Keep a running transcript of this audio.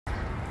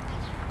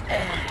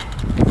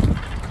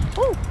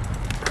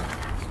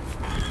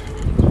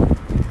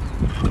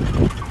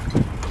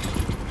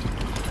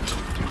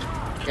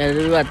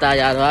Jadi kata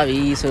ya doa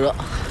bisu.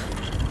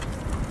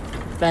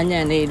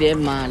 Banyak ni dia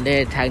mah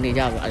dia thang ni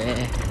jawab ada.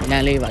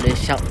 Nanti ada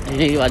shock,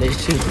 ini ada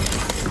shoot.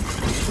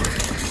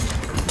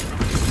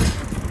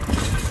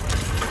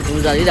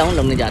 Jadi dah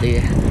orang ni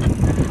jadi.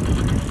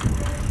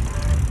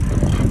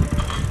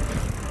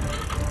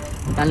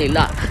 Nanti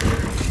lah.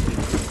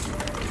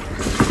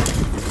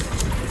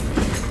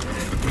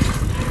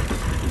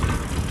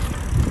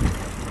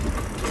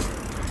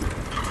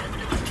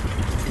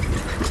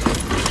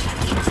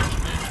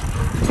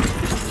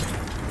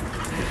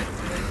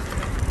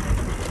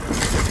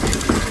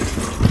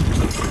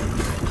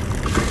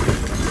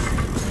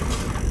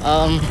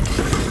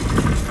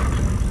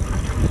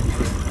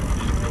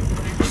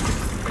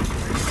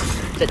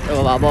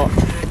 Bà bộ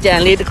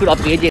chàng đi cứ đọc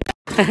cái gì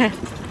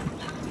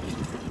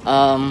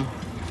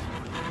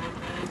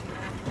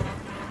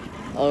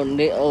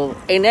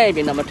anh ấy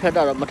thì là mà thưa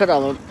đó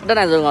đất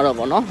này rồi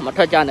ngồi nó mà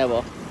thưa cha này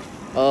bộ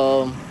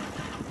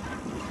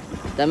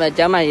tại mà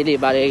cha mày thì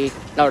bà đi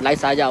đâu lấy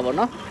xa vào bộ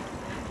nó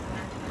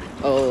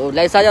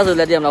lấy xa vào rồi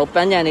là điểm nào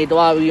bán nhà này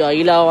tôi bây giờ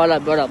ý là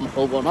bây giờ một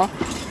hồ bộ nó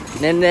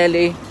nên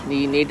đi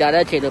đi ra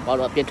đây chơi được bảo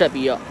là biến chất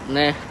bây giờ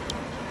nè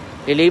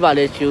đi lấy bà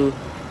để chịu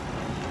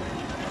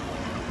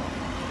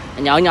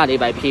nhỏ nhỏ đi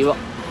bài phi bộ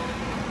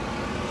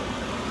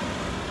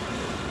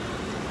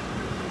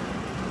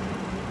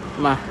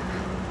mà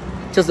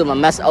chứ sự mà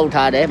mess out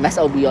thà đấy mess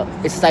out bây giờ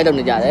exercise đâu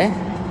này giả đấy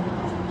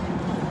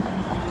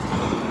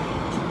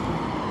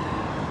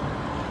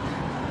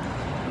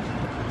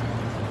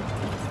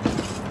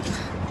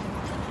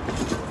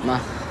mà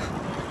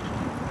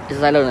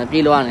exercise đâu này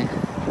phi luôn này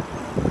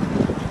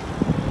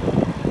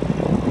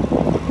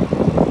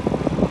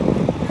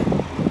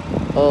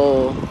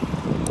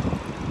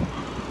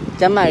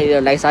chấm mày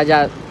lấy giá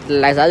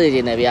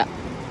gì này vậy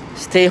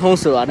stay home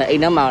sửa này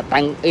anh mà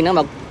tăng anh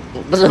mà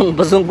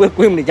bất dùng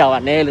quên để chào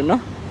bạn nè luôn nó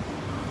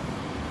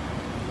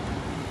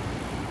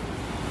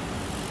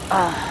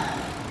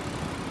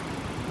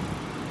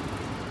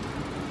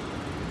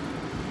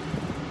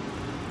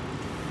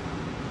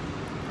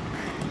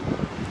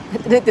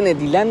thế này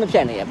thì làm nó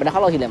phải này bây giờ khó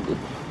lo gì làm được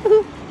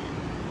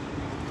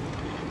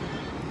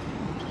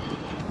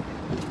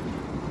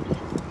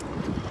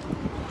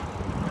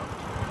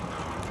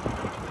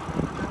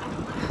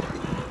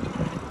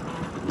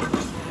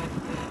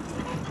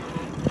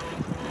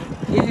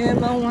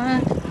mong quá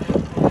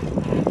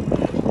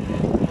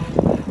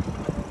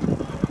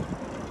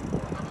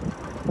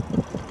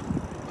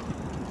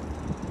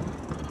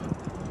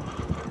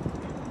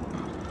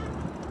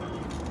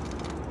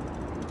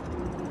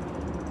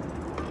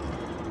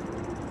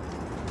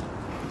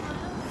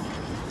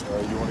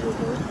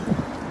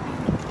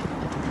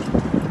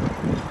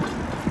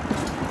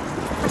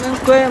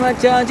quê mà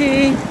chờ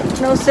chi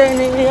nó sẽ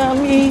đi làm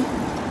gì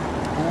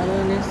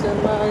nên sẽ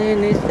mai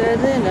nên sẽ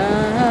thế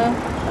nào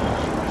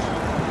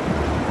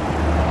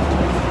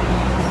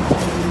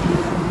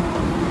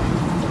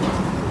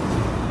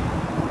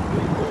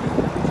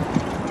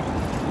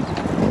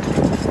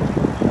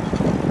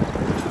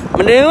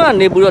nếu mà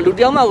nếu bùi lụt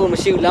đéo mà cũng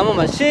xịu lắm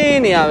mà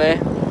xin nè về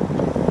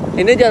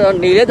thì nên giờ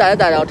đi lấy tài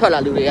đó thoát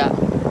là lụt đấy ạ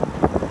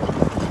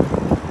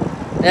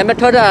em mới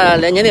thoát là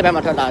lấy những này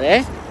mà thoát là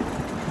đấy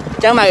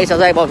chẳng mày sao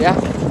dây bỏ vậy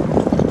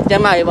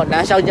chẳng mày bọn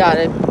đá sao ra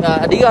đấy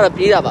đi ra là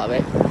đi ra bảo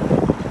vậy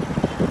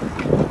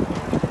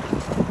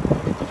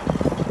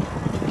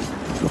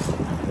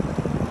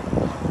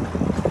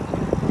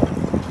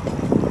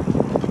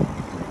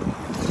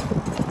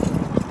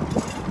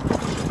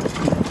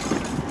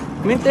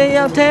mình thấy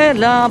yêu thế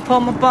là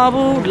phong một bao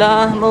bu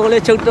là một lệ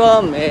châu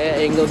to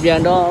mẹ người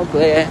biển đó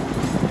quê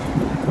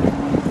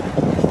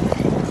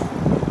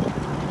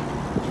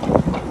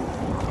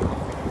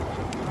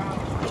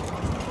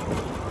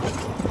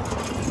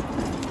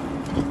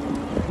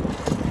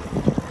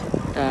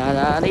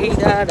da đi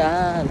da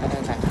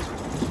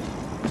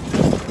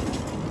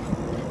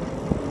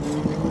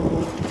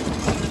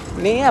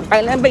nè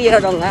phải lên bây giờ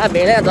rồi ngã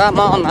bé lên đó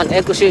mà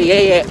em cứ suy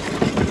vậy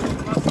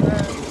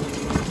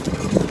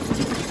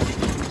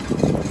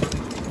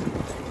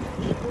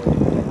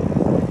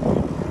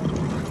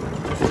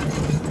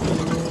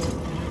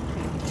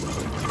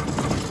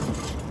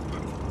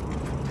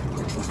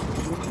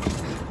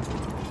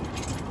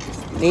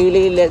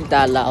đi lên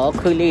ta là ở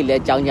khơi đi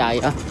lên chọn dài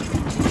hả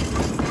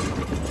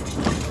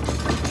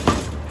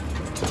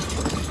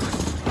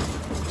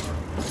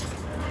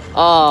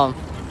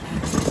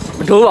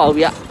thú vào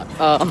vậy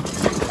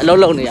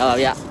lâu này vào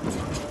vậy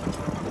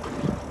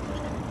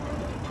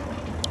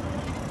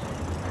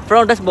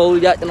from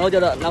dashboard vậy nó cho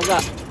nó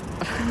cả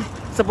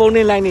spawn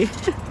lên này mình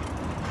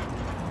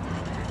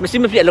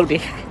biết lâu đi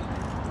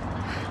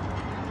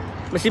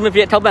mình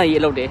biết thấu bài gì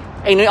lâu đi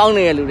anh nói ông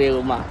này lâu đi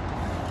mà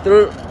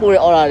tôi bùi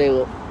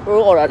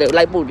order đều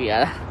lại bùi đi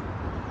à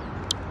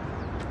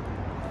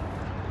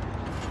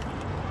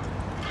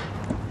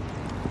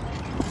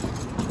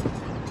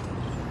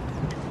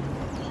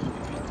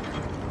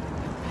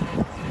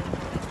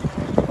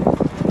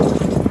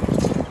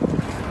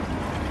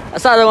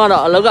စားတော့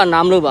အလောက်က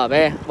နားမလို့ပါ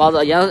ပဲဘာ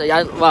လို့ရ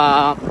ဟာ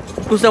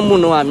ကုစမှု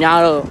တော့များ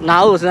တော့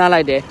နားကိုစဉ်းစား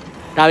လိုက်တယ်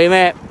ဒါပေ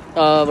မဲ့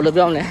ဘယ်လို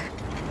ပြောမလဲ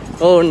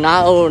ဟို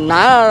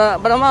နာ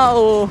ပထမ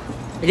ဟို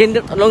အရင်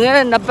လုံခဲ့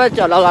တဲ့နှစ်ပတ်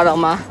ကျော်လောက်ကတော့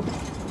မှ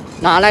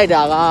နားလိုက်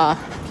တာက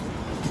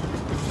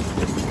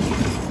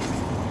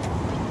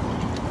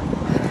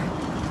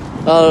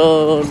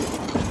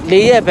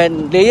4 ရက်ပဲ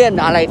4 ရက်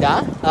နားလိုက်တာ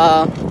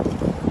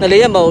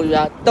4 ရက်မဟုတ်ဘူး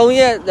ဗျာ3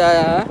 ရက်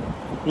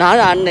နား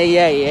တာ2 ရ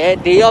က်ရယ်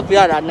day off ပြ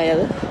တာ2 ရက်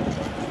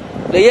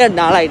4 ရက်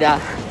နားလိုက်တာ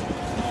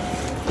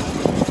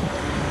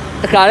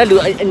တခါလဲလူ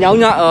အညောင်း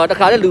ညတ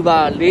ခါလဲလူပါ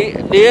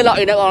4 ရက်လောက်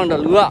အိမ်ထဲအောင်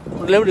တော့လူက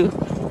လည်းမတူ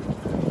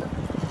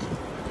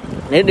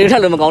နေထ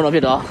က်လို့မကောင်းတော့ဖြ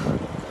စ်တော့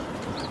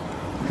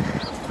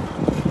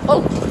ဟု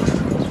တ်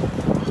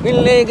မ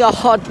င်းလေးက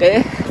hot တယ်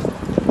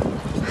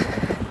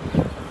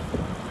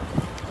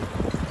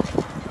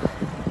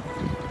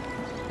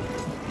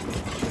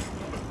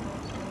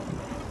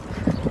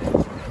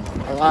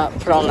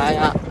from line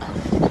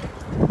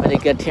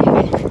medical team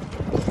นี่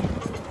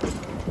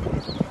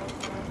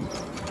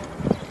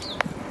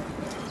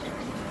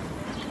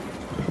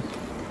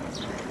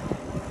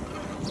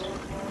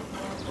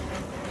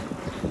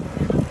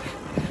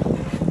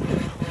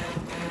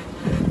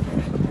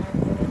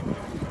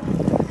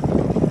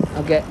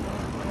Okay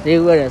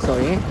ဈေးဝယ်ရဆို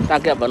ရင်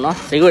target ပေါ့နော်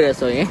ဈေးဝယ်ရ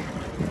ဆိုရင်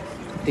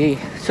ဒီ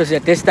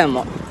social distance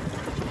ပေါ့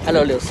အဲ့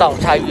လိုလေးစောင့်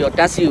ထားပြီးတော့တ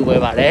က်စီကိုဝ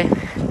ယ်ပါတယ်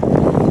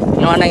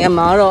မြန်မာနိုင်ငံ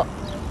မှာတော့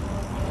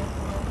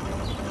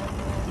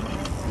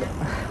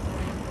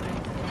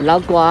လော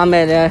က်ကွာမ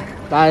ယ်လေ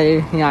ဒါ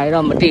ညာရ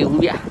တော့မတည်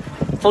ဘူးဗျ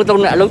ဖုန်း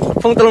သုံးနဲ့အလုပ်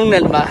ဖုန်းတစ်လုံး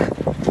နဲ့မှာ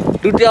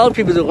လူတယောက်ဖြ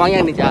စ်ပြီးဆိုဝိုင်း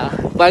ရိုက်နေကြ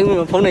ဝိုင်း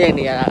ဖုန်းနဲ့ရိုက်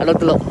နေရတာအလုပ်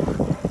တစ်လုံး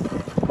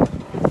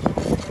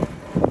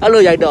အဲ့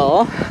လိုရိုက်တော့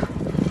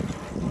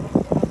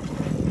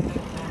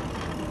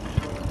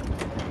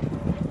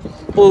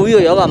ပို့ပြီး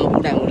တော့ယောဂမကူ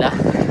နိုင်ဘူးလား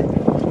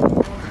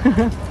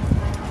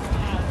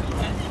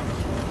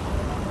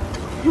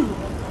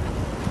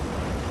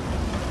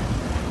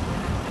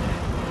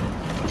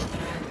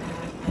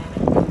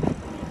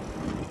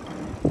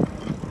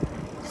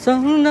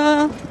ဆုံးနာ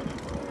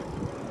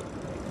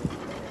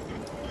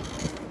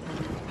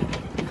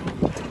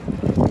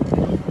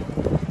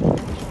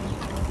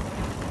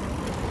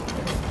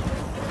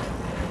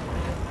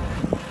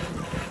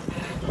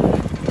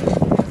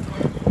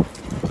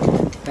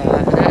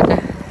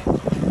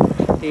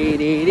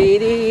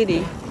ဒီ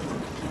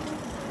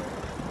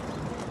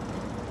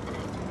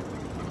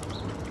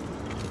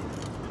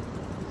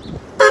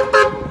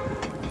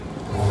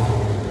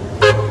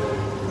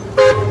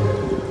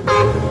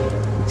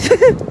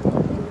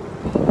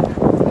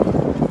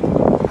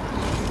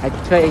I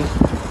try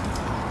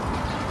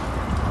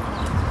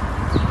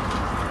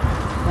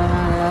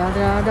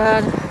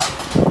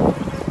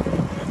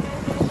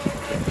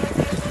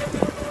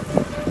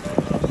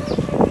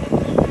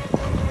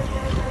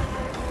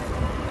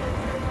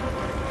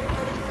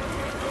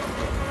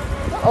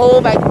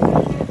Oh my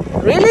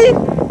really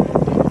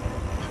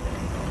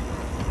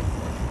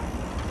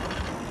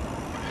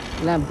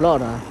Lamp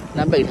block à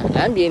Lamp bị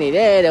lamp gì này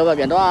đấy đâu vào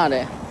ပြန်တော့ရတ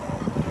ယ်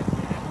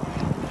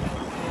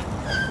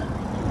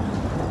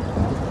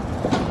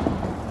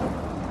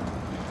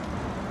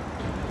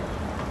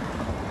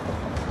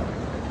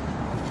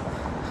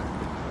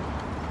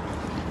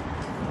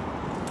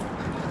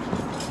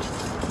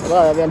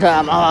ဘာပြန်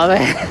ထားမှာပါပဲ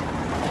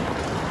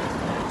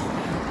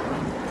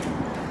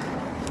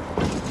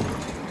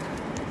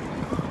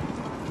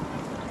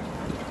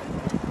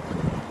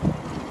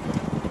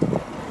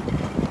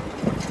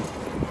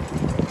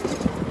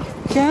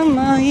ကျမ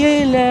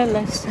ရေးလဲလ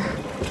က်စား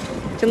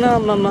ကျွန်တော်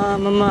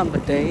မပ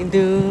တိန်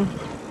သူ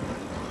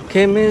ခ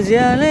င်မင်းစ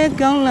ရာလဲ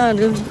ကောင်းလာ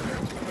သူ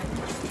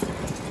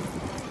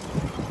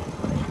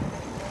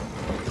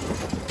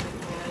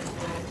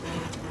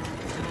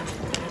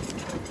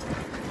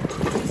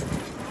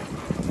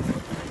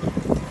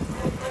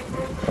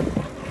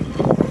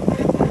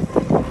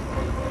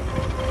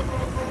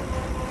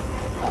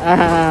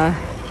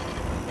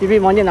ပြ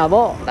မောင်းနေတာ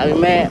ပေါ့ဒါပေ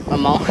မဲ့မ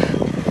မောင်း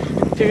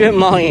ပြ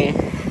မောင်းရင်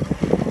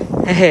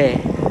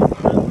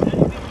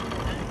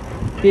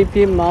ပြ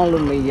မောင်း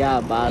လို့မရ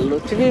ပါ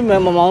လို့ပြမ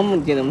မောင်းမ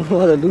ကျင်တယ်မဟု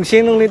တ်တော့လူရှ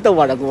င်းလုံးလေးတော့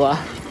ပါတော့ကွာ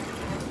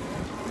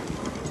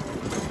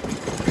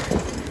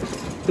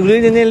လူ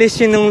လေးနည်းနည်းလေး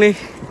ရှင်းလုံးလေး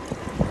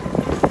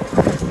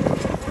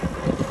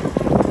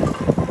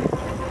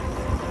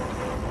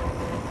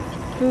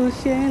လူ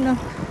ရှင်း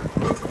လုံး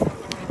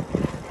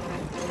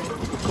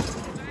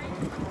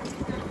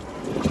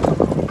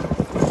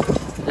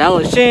လမ်း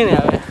ကိုရှင်းနေရ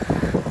ပဲ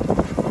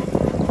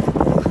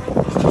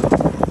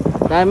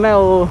ဒါပေမဲ့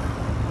ဟို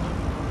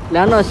လ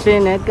မ်းတော့ရှ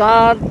င်းနေ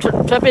ကား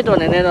traffic တော့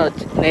နည်းနည်းတော့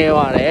နေ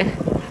ပါတယ်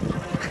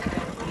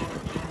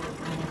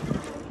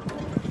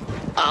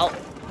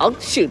အော်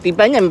ရှူဒီပ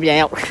န်းညံပြန်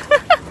ရောက်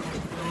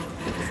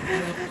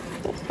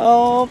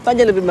အော်ပန်း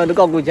ညံလည်းပြန်တော့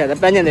ကောက်ကိုကြတယ်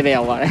ပန်းညံလည်းပြန်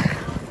ရောက်ပါတယ်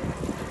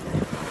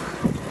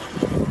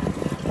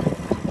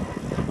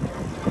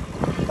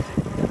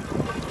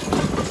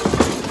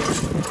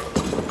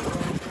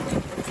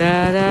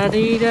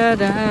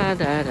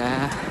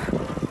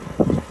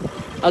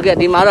โอเค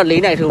ဒီမှာတော့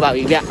4နိုင်ထိုးပါ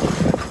ပြီဗျ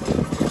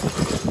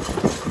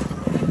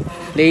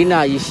နာ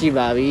ရီရှိ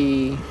ပါပြီ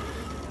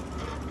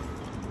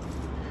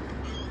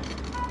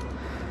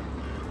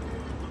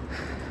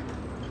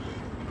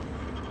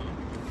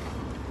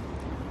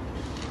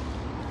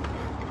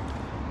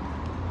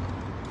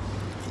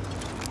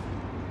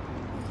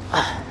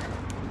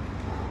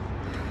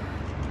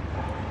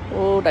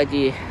အိုးတိုက်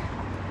ကြီး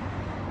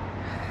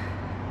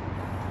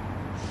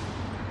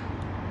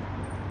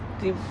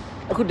ဒီ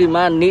အခုဒီ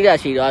မှာနေတာ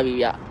ရှိသွားပြီ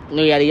ဗျ။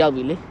နေရာတွေရောက်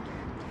ပြီလေ။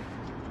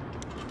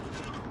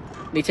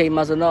ဒီချိန်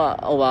မှာဆိုတော့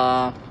ဟိုပါ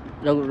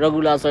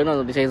regular ဆိုရင်တော့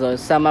ဒီချိန်ဆို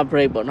summer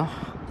break ပေါ့နော်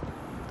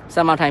။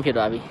 summer time ဖြစ်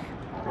သွားပြီ။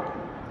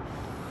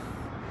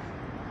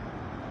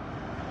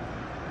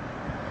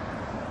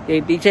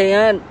ဒီချိန်က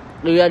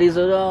နေရာတွေ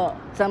ဆိုတော့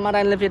summer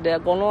time လည်းဖြစ်တယ်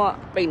အကုန်လုံးက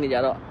ပိတ်နေကြ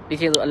တော့ဒီ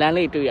ချိန်ဆိုအလန်း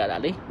လေးတွေ့ရတာ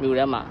လေ။မြို့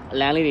ထဲမှာအ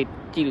လန်းလေးတွေ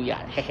ကြည့်လို့ရ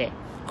တယ်ဟဲ့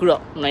။ခု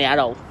တော့မရ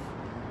တော့ဘူး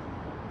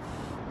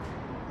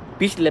။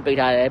 beach လည်းပိတ်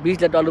ထားတယ် beach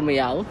လည်းတော့လို့မ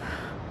ရဘူး။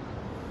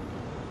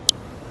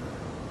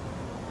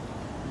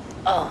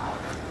အော်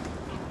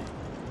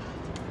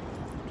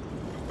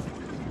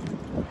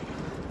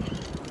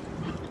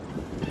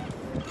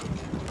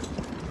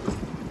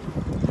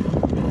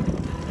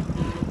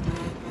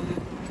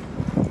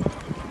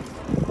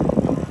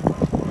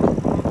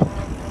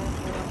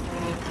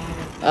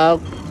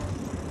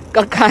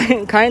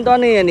ခိုင်းတော့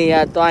နေရနေရ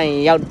တွားရင်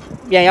ရောက်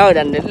ပြန်ရောက်တ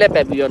ယ်လက်ပ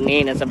က်ပြီးတော့နေ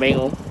နေစပိန်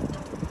ကို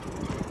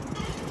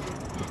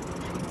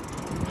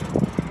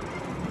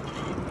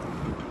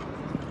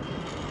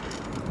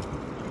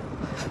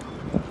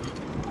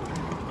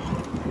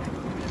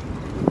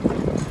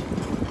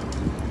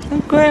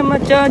ကွယ်မ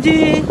ချ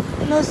ကြီး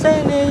လို့စိ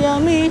တ်နေရ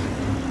မီ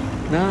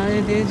နားရ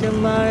တဲ့ချ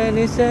မရ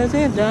နေစစ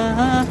တာ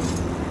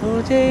ဟို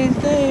ချိန်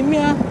စိတ်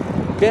များ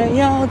ပြန်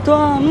ရောက်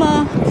တော့မှ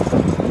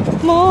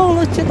မိုး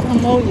လို့ချစ်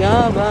မောရ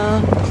ပါ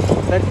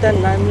ဘယ်တ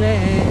နိုင်လဲ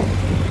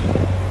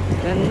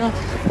ကနော်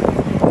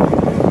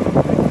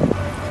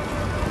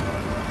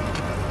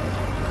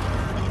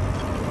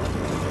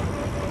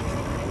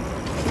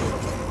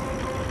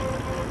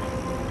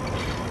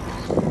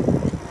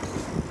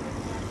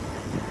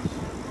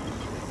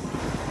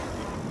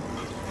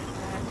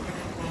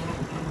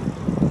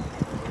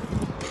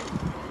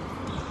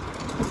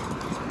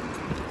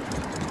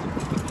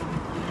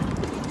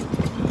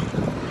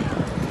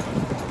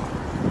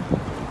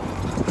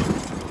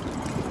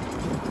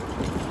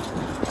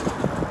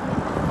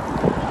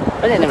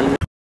အဲ့ဒါနဲ့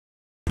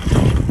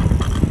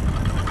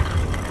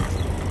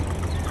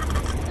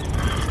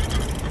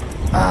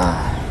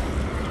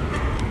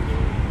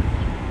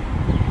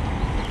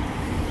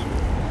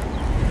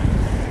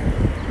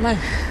ไม่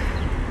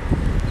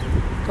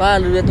ว่า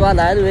လူတွေသွား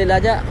လာလူတွေလာ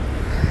ကြ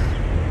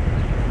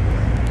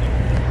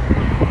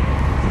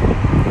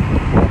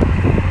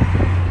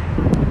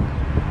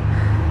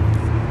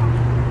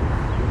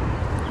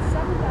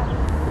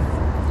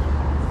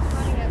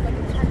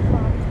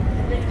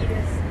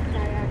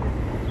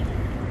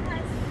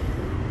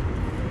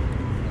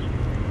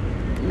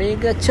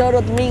Mega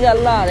chorot mega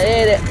la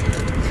de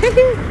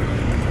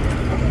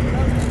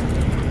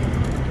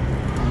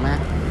Mama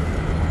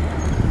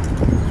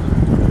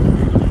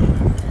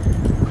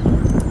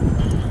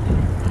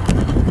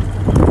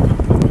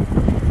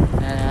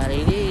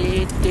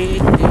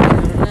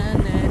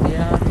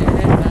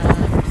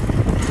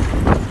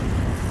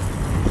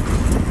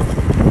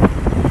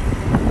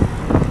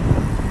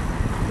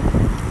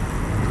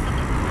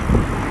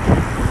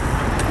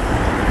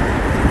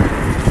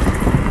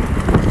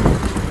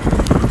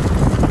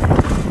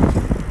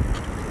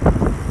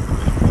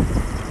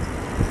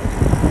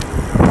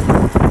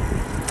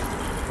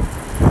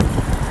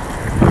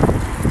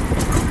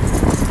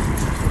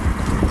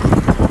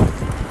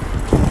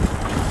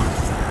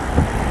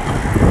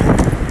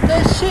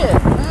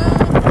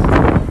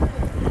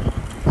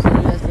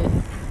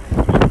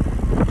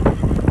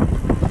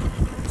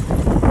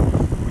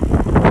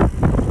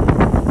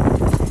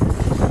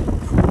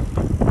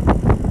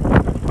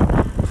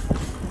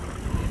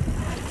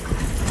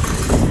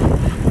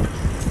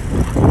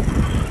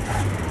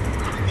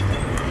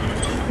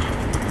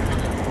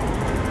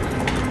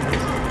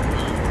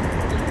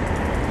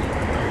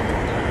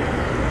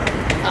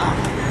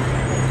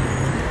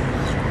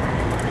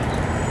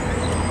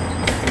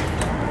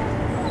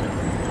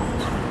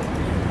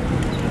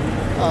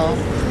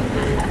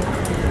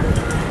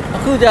အ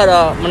ခုကြ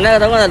တော့မနေ့က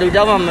တော့လူเ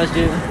จ้าမှမ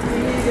ရှိဘူး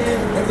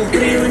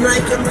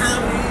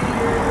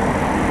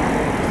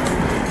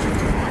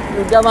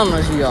လူเจ้าမှမ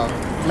ရှိတော့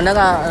မနေ့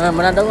တော့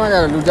ကျ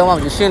တော့လူเจ้าမှမ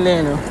ရှိရှင်းလ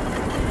င်းလို့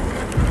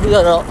ပြီး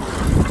တော့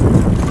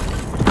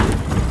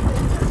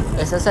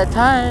exercise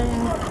time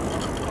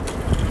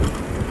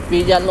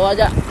ပြီးကြလော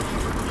ကြ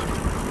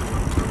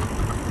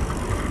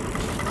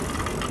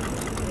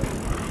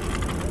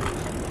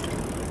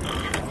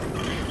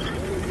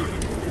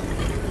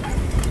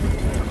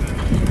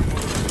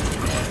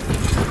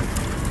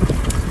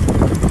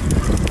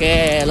ကဲ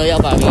လောရော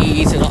က်ပါပြီ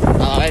ဆိုတော့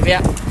ဒါပါပဲဗျ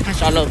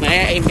ရှော့လုပ်မ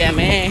ယ်အိမ်ပြန်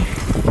မယ်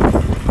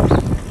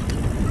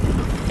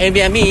အိမ်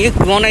ပြန်ပြီး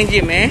ကူအောင်နိုင်ကြ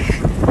ည့်မယ်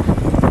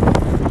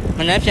မ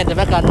နေ့ဖြတ်တစ်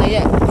ဘက်က2ရ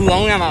က်ကူအော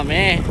င်ရမှာမ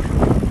ယ်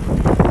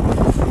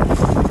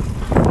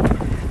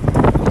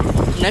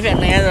那边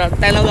那个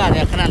带老干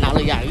的，可能拿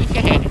了压力，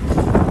嘿嘿。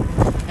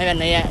那边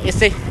那个一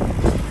些，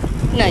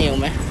那有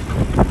没？